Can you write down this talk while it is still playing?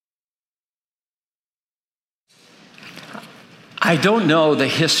I don't know the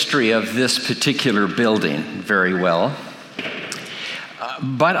history of this particular building very well,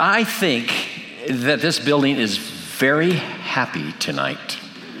 but I think that this building is very happy tonight.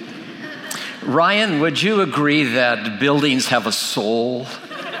 Ryan, would you agree that buildings have a soul?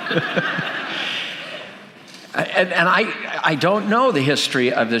 And I don't know the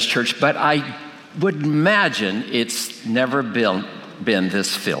history of this church, but I would imagine it's never been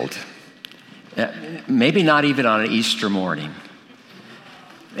this filled. Maybe not even on an Easter morning.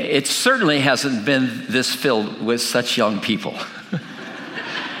 It certainly hasn't been this filled with such young people.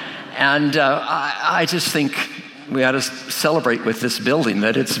 And I just think we ought to celebrate with this building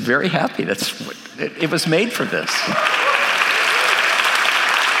that it's very happy. It was made for this.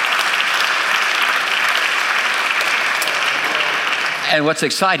 And what's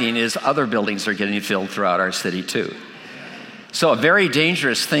exciting is other buildings are getting filled throughout our city too. So a very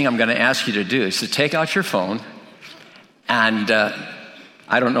dangerous thing I'm going to ask you to do is to take out your phone and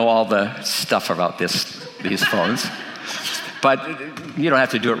I don't know all the stuff about these phones, but you don't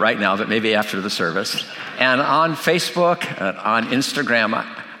have to do it right now, but maybe after the service. And on Facebook, on Instagram,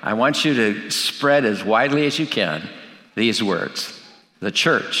 I want you to spread as widely as you can these words: the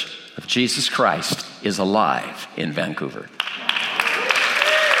Church of Jesus Christ is alive in Vancouver.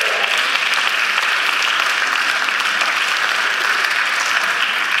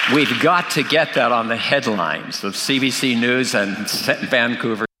 We've got to get that on the headlines of CBC News and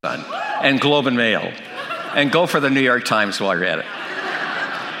Vancouver Sun and Globe and Mail. And go for the New York Times while you're at it.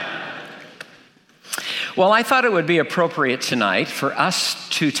 Well, I thought it would be appropriate tonight for us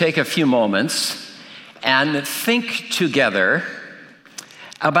to take a few moments and think together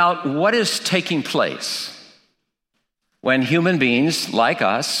about what is taking place when human beings like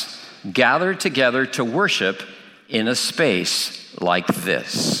us gather together to worship in a space like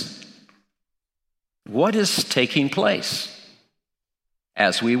this. What is taking place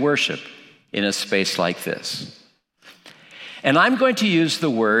as we worship in a space like this? And I'm going to use the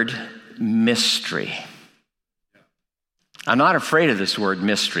word mystery. I'm not afraid of this word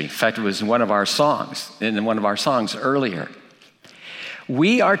mystery. In fact, it was in one of our songs earlier.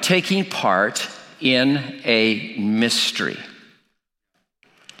 We are taking part in a mystery.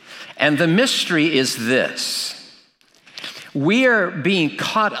 And the mystery is this: we are being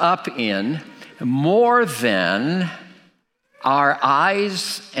caught up in more than our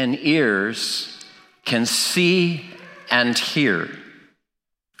eyes and ears can see and hear.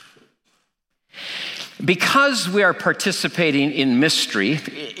 Because we are participating in mystery,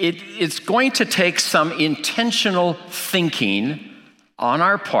 it's going to take some intentional thinking on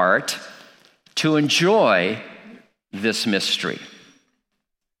our part to enjoy this mystery.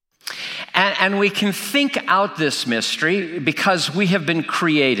 And we can think out this mystery because we have been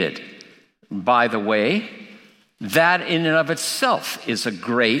created. By the way, that in and of itself is a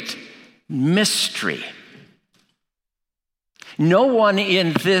great mystery. No one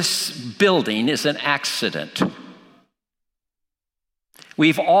in this building is an accident.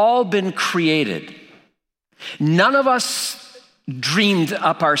 We've all been created. None of us dreamed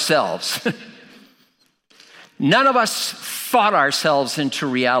up ourselves. None of us thought ourselves into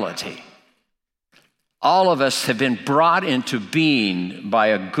reality. All of us have been brought into being by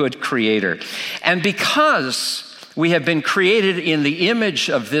a good creator. And because we have been created in the image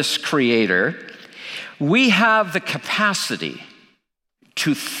of this creator, we have the capacity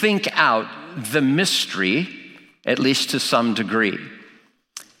to think out the mystery, at least to some degree.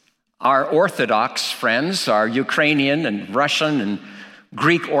 Our Orthodox friends, our Ukrainian and Russian and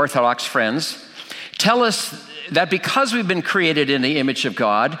Greek Orthodox friends, tell us that because we've been created in the image of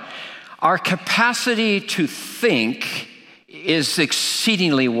God, our capacity to think is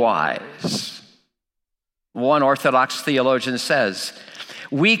exceedingly wise. One Orthodox theologian says,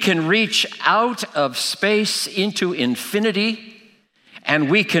 we can reach out of space into infinity, and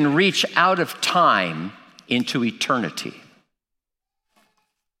we can reach out of time into eternity.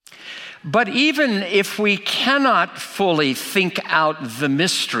 But even if we cannot fully think out the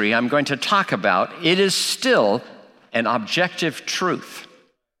mystery I'm going to talk about, it is still an objective truth.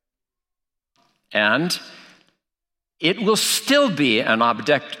 And it will still be an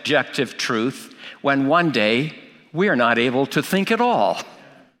objective truth when one day we are not able to think at all.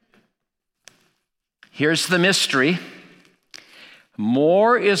 Here's the mystery.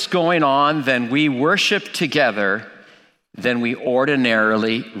 More is going on than we worship together than we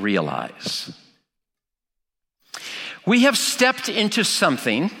ordinarily realize. We have stepped into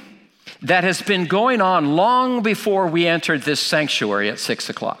something that has been going on long before we entered this sanctuary at 6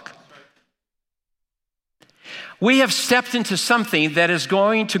 o'clock. We have stepped into something that is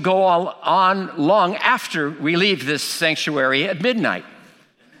going to go on long after we leave this sanctuary at midnight.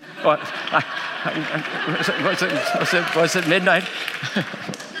 Was it midnight?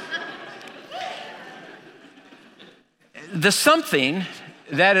 The something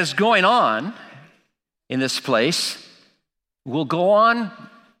that is going on in this place will go on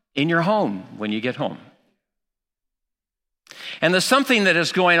in your home when you get home. And the something that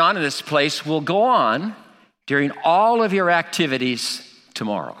is going on in this place will go on during all of your activities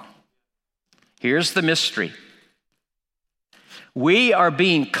tomorrow. Here's the mystery. We are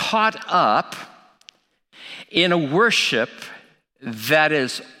being caught up in a worship that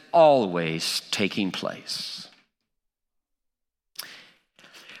is always taking place.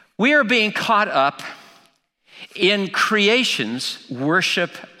 We are being caught up in creation's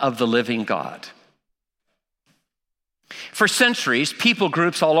worship of the living God. For centuries, people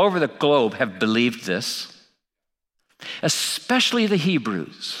groups all over the globe have believed this, especially the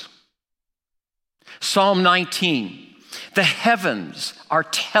Hebrews. Psalm 19, the heavens are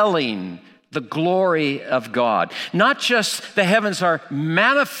telling the glory of God. Not just the heavens are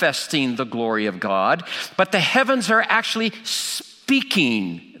manifesting the glory of God, but the heavens are actually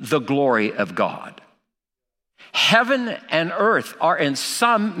speaking the glory of God. Heaven and earth are in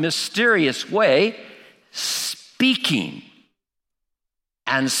some mysterious way speaking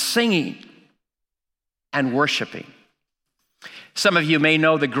and singing and worshiping. Some of you may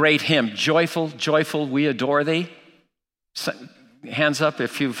know the great hymn, Joyful, Joyful, We Adore Thee. Hands up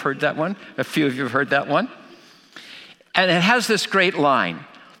if you've heard that one. A few of you have heard that one. And it has this great line,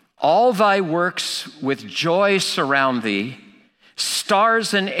 all thy works with joy surround thee,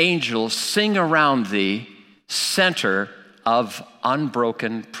 stars and angels sing around thee, center of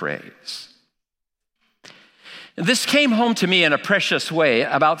unbroken praise. This came home to me in a precious way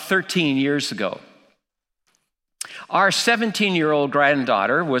about 13 years ago. Our 17-year-old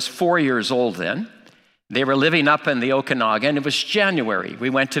granddaughter was 4 years old then. They were living up in the Okanagan. It was January. We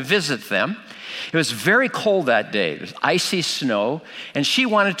went to visit them. It was very cold that day. It was icy snow, and she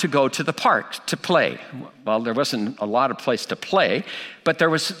wanted to go to the park to play. Well, there wasn't a lot of place to play, but there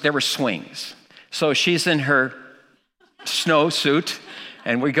were swings. So she's in her snowsuit,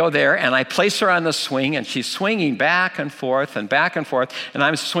 and we go there, and I place her on the swing, and she's swinging back and forth, and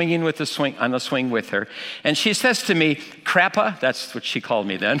I'm swinging with on the swing with her. And she says to me, "Crappa," that's what she called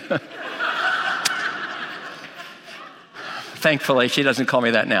me then. Thankfully, she doesn't call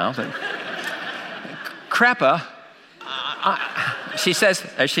me that now. But "Crappa," she says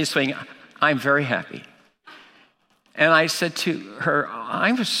as she's swinging, "I'm very happy." And I said to her,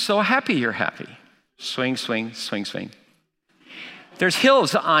 "I'm so happy you're happy." Swing, swing, swing, swing. There's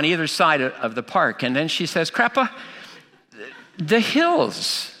hills on either side of the park. And then she says, "Crappa, the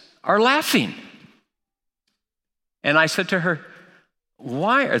hills are laughing." And I said to her,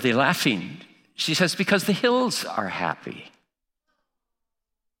 "Why are they laughing?" She says, "Because the hills are happy."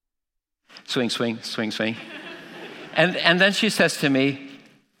 Swing, swing, swing, swing. And then she says to me,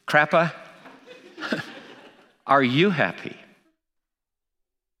 "Crappa, are you happy?"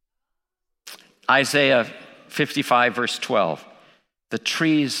 Isaiah 55, verse 12. The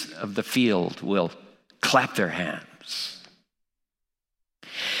trees of the field will clap their hands.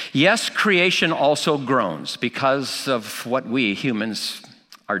 Yes, creation also groans because of what we humans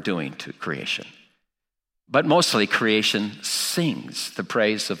are doing to creation. But mostly creation sings the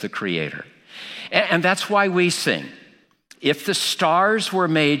praise of the Creator. And that's why we sing. If the stars were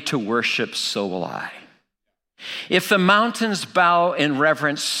made to worship, so will I. If the mountains bow in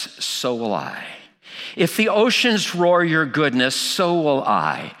reverence, so will I. If the oceans roar your goodness, so will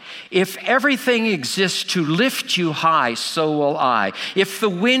I. If everything exists to lift you high, so will I. If the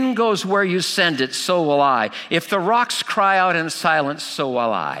wind goes where you send it, so will I. If the rocks cry out in silence, so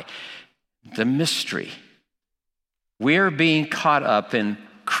will I. The mystery. We're being caught up in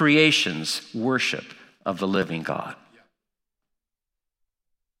creation's worship of the living God.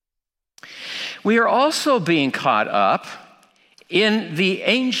 We are also being caught up in the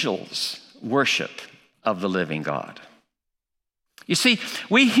angels' worship of the living God. You see,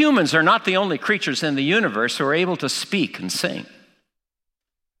 we humans are not the only creatures in the universe who are able to speak and sing.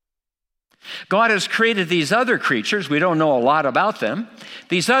 God has created these other creatures, we don't know a lot about them,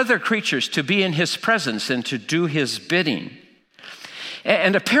 these other creatures to be in his presence and to do his bidding.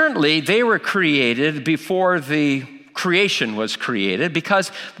 And apparently they were created before the creation was created,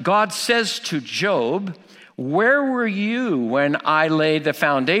 because God says to Job, "Where were you when I laid the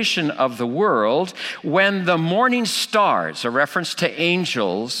foundation of the world, when the morning stars," a reference to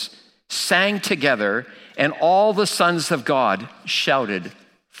angels, "sang together and all the sons of God shouted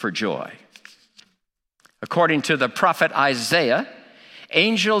for joy?" According to the prophet Isaiah,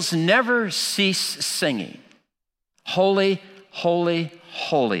 angels never cease singing. Holy, holy,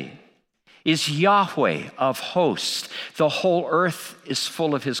 holy is Yahweh of hosts. The whole earth is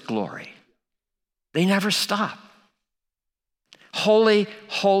full of his glory. They never stop. Holy,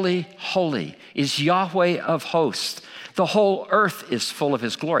 holy, holy is Yahweh of hosts. The whole earth is full of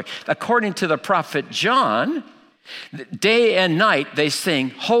his glory. According to the prophet John, day and night they sing,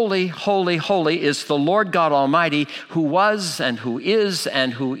 holy, holy, holy is the Lord God Almighty, who was and who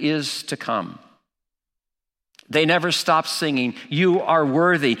is to come. They never stop singing, you are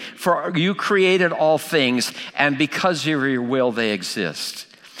worthy, for you created all things, and because of your will they exist.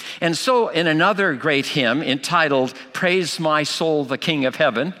 And so in another great hymn entitled, Praise My Soul, the King of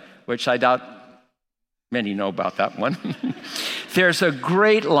Heaven, which I doubt many know about that one, there's a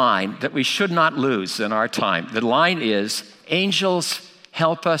great line that we should not lose in our time. The line is, angels,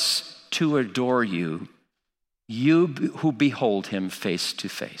 help us to adore you, you who behold him face to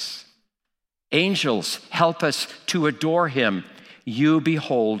face. Angels, help us to adore him, you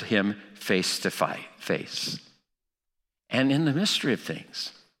behold him face to face. And in the mystery of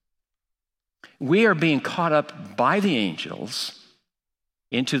things, we are being caught up by the angels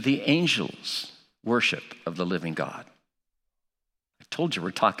into the angels' worship of the living God. I told you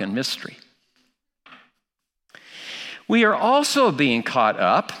we're talking mystery. We are also being caught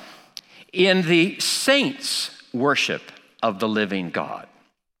up in the saints' worship of the living God.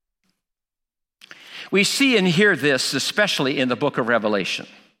 We see and hear this especially in the book of Revelation.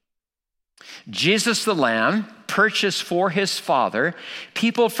 Jesus the Lamb purchased for his Father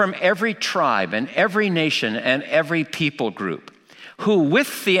people from every tribe and every nation and every people group, who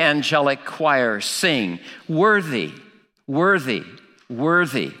with the angelic choir sing, worthy, worthy,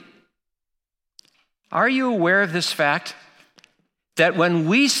 worthy. Are you aware of this fact? That when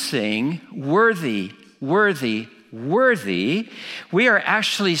we sing, worthy, worthy, worthy, we are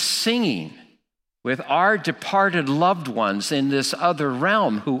actually singing with our departed loved ones in this other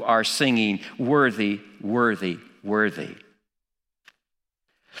realm who are singing, worthy, worthy, worthy.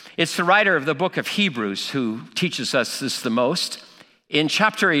 It's the writer of the book of Hebrews who teaches us this the most. In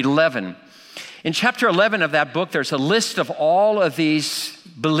chapter 11 of that book, there's a list of all of these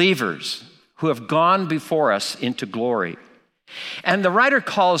believers who have gone before us into glory. And the writer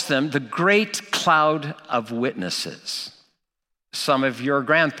calls them the great cloud of witnesses. Some of your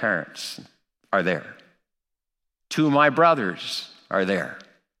grandparents are there. Two of my brothers are there.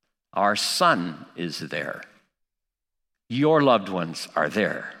 Our son is there. Your loved ones are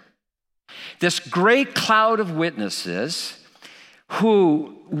there. This great cloud of witnesses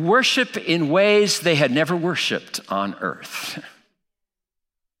who worship in ways they had never worshiped on earth.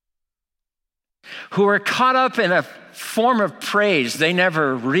 Who are caught up in a form of praise they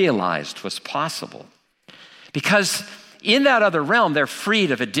never realized was possible. Because in that other realm, they're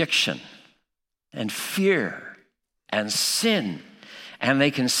freed of addiction and fear and sin, and they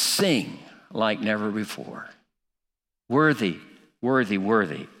can sing like never before. Worthy, worthy,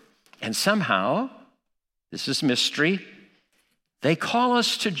 worthy. And somehow, this is mystery, they call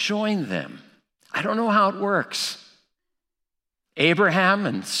us to join them. I don't know how it works. Abraham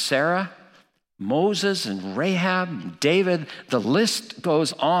and Sarah, Moses and Rahab, and David, the list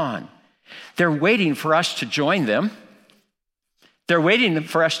goes on. They're waiting for us to join them. They're waiting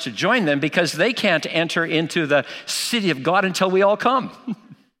for us to join them because they can't enter into the city of God until we all come.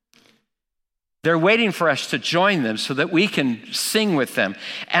 They're waiting for us to join them so that we can sing with them.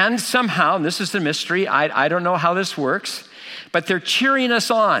 And somehow, and this is the mystery, I don't know how this works, but they're cheering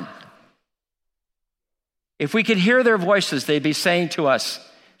us on. If we could hear their voices, they'd be saying to us,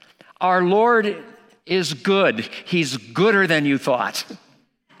 our Lord is good. He's gooder than you thought.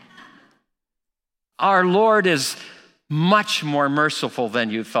 Our Lord is much more merciful than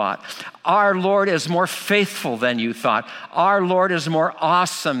you thought. Our Lord is more faithful than you thought. Our Lord is more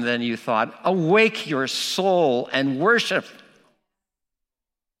awesome than you thought. Awake your soul and worship.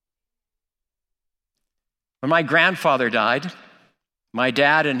 When my grandfather died, my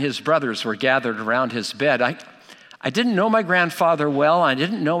dad and his brothers were gathered around his bed. I didn't know my grandfather well. I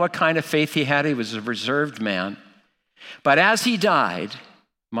didn't know what kind of faith he had. He was a reserved man. But as he died,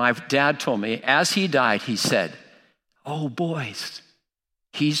 my dad told me, as he died, he said, oh, boys,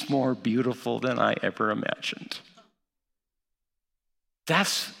 he's more beautiful than I ever imagined.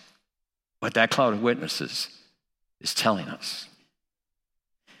 That's what that cloud of witnesses is telling us.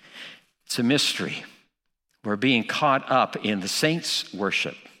 It's a mystery. We're being caught up in the saints'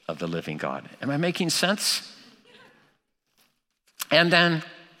 worship of the living God. Am I making sense? And then,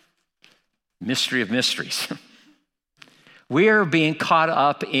 mystery of mysteries. We are being caught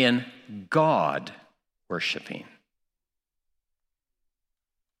up in God worshiping.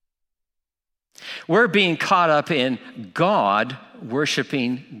 We're being caught up in God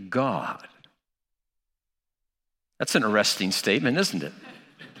worshiping God. That's an arresting statement, isn't it?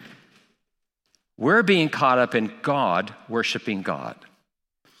 We're being caught up in God worshiping God.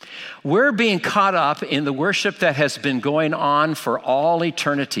 We're being caught up in the worship that has been going on for all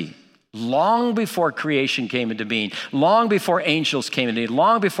eternity, long before creation came into being, long before angels came into being,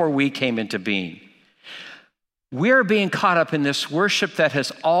 long before we came into being. We're being caught up in this worship that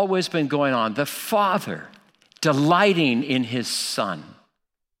has always been going on. The Father delighting in his Son,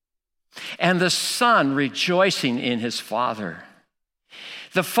 and the Son rejoicing in his Father.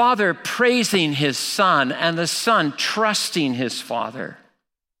 The Father praising his Son, and the Son trusting his Father.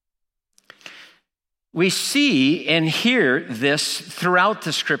 We see and hear this throughout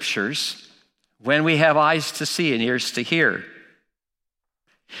the Scriptures when we have eyes to see and ears to hear.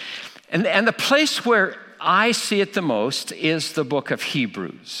 And the place where I see it the most is the book of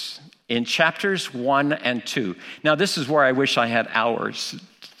Hebrews in chapters 1 and 2. Now, this is where I wish I had hours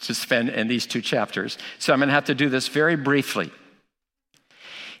to spend in these two chapters, so I'm going to have to do this very briefly.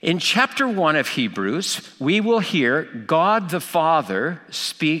 In chapter 1 of Hebrews, we will hear God the Father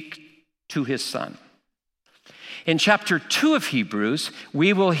speak to his Son. In chapter 2 of Hebrews,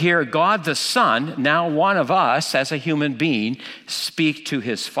 we will hear God the Son, now one of us as a human being, speak to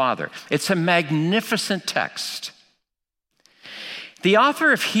his Father. It's a magnificent text. The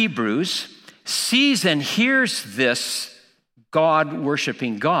author of Hebrews sees and hears this God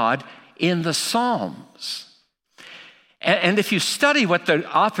worshiping God in the Psalms. And if you study what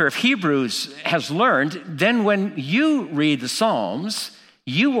the author of Hebrews has learned, then when you read the Psalms,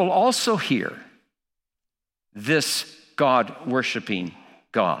 you will also hear this God worshiping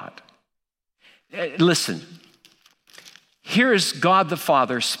God. Listen, here is God the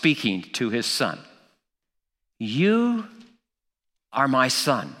Father speaking to his Son. You are my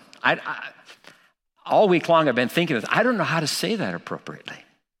Son. All week long I've been thinking of this. I don't know how to say that appropriately.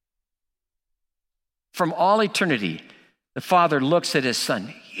 From all eternity, the Father looks at his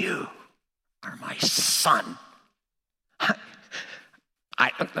Son. You are my Son.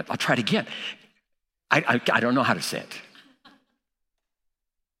 I'll try it again. I don't know how to say it.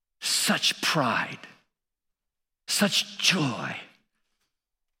 Such pride, such joy,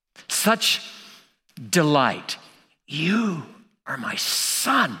 such delight. You are my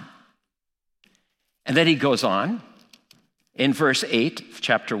Son. And then he goes on in verse 8 of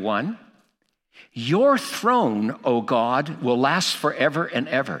chapter 1. Your throne, O God, will last forever and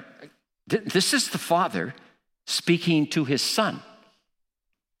ever. This is the Father speaking to his Son.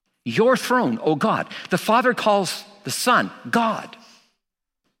 Your throne, O God. The Father calls the Son God.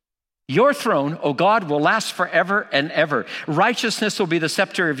 Your throne, O God, will last forever and ever. Righteousness will be the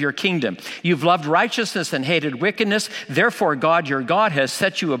scepter of your kingdom. You've loved righteousness and hated wickedness. Therefore, God, your God, has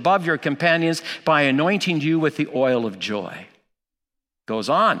set you above your companions by anointing you with the oil of joy. Goes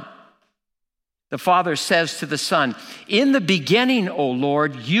on. The Father says to the Son, in the beginning, O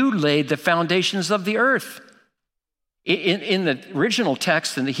Lord, you laid the foundations of the earth. In the original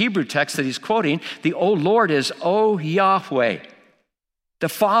text, in the Hebrew text that he's quoting, the O Lord is O Yahweh. The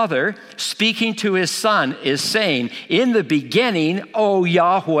Father, speaking to his Son, is saying, in the beginning, O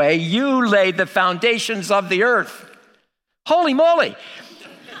Yahweh, you laid the foundations of the earth. Holy moly.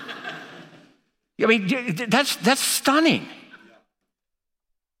 I mean, that's stunning.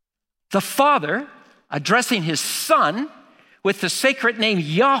 The Father addressing his Son with the sacred name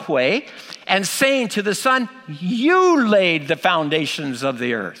Yahweh and saying to the Son, you laid the foundations of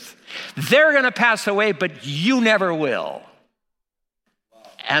the earth. They're going to pass away, but you never will.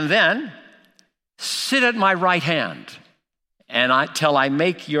 And then sit at my right hand till I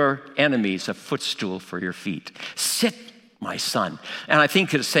make your enemies a footstool for your feet. Sit, my Son. And I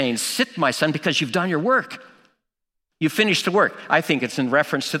think it's saying, sit, my Son, because you've done your work. You finished the work. I think it's in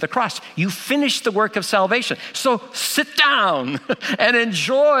reference to the cross. You finished the work of salvation. So sit down and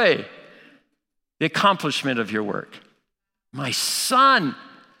enjoy the accomplishment of your work. My Son,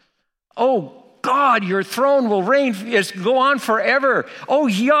 oh God, your throne will reign, go on forever. Oh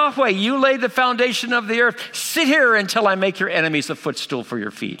Yahweh, you laid the foundation of the earth. Sit here until I make your enemies a footstool for your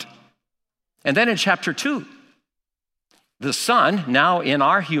feet. And then in chapter 2, the Son, now in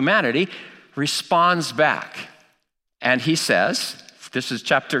our humanity, responds back. And he says, this is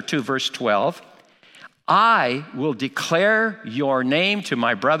chapter 2, verse 12, I will declare your name to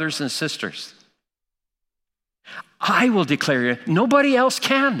my brothers and sisters. I will declare you. Nobody else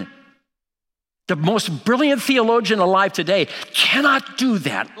can. The most brilliant theologian alive today cannot do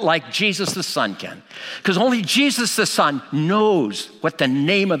that like Jesus the Son can, because only Jesus the Son knows what the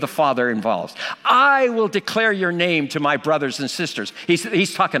name of the Father involves. I will declare your name to my brothers and sisters.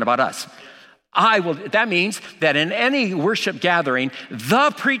 He's talking about us. That means that in any worship gathering,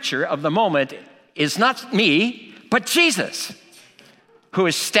 the preacher of the moment is not me, but Jesus, who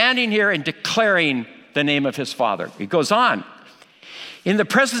is standing here and declaring the name of his Father. He goes on. In the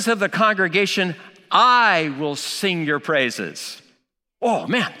presence of the congregation, I will sing your praises. Oh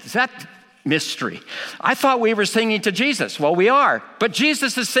man, is that mystery? I thought we were singing to Jesus. Well, we are, but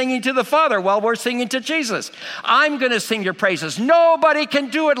Jesus is singing to the Father while we're singing to Jesus. I'm going to sing your praises. Nobody can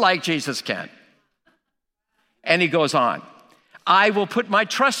do it like Jesus can. And he goes on. I will put my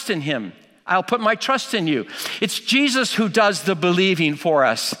trust in him. I'll put my trust in you. It's Jesus who does the believing for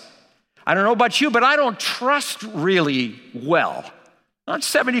us. I don't know about you, but I don't trust really well. I'm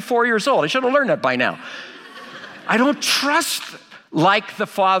 74 years old. I should have learned that by now. I don't trust like the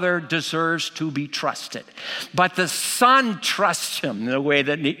Father deserves to be trusted. But the Son trusts him in the way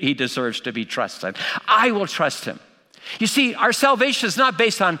that he deserves to be trusted. I will trust him. You see, our salvation is not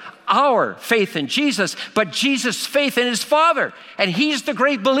based on our faith in Jesus, but Jesus' faith in his Father. And he's the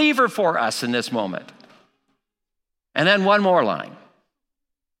great believer for us in this moment. And then one more line.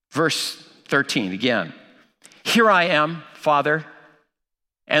 Verse 13 again. Here I am, Father,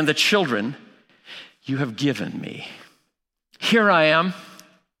 and the children you have given me. Here I am.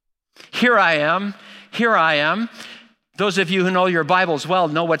 Here I am. Here I am. Those of you who know your Bibles well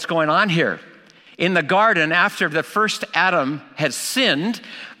know what's going on here. In the garden, after the first Adam had sinned,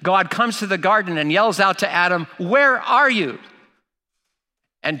 God comes to the garden and yells out to Adam, "Where are you?"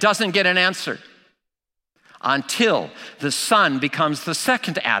 And doesn't get an answer until the Son becomes the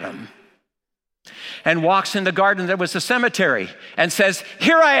second Adam and walks in the garden that was a cemetery and says,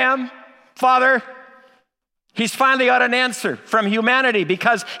 "Here I am, Father." He's finally got an answer from humanity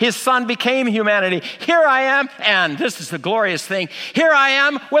because his Son became humanity. Here I am, and this is the glorious thing, here I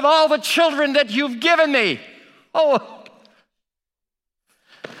am with all the children that you've given me. Oh.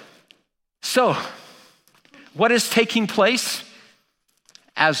 So, what is taking place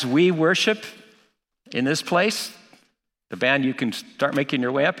as we worship in this place? The band, you can start making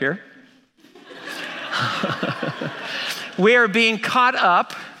your way up here. We are being caught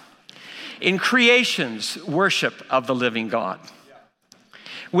up in creation's worship of the living God.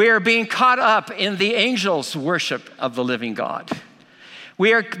 We are being caught up in the angels' worship of the living God.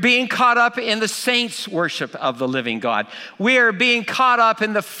 We are being caught up in the saints' worship of the living God. We are being caught up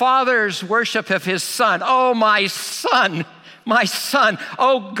in the Father's worship of his Son. Oh, my Son. My Son,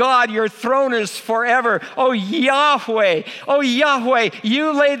 oh God, your throne is forever. Oh Yahweh,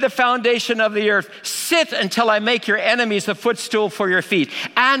 you laid the foundation of the earth. Sit until I make your enemies a footstool for your feet.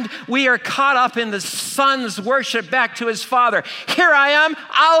 And we are caught up in the Son's worship back to his Father. Here I am,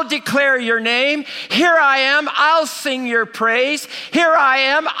 I'll declare your name. Here I am, I'll sing your praise. Here I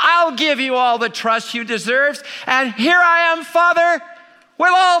am, I'll give you all the trust you deserve. And here I am, Father,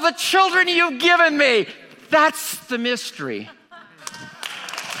 with all the children you've given me. That's the mystery.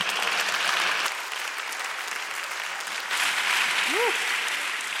 Woo.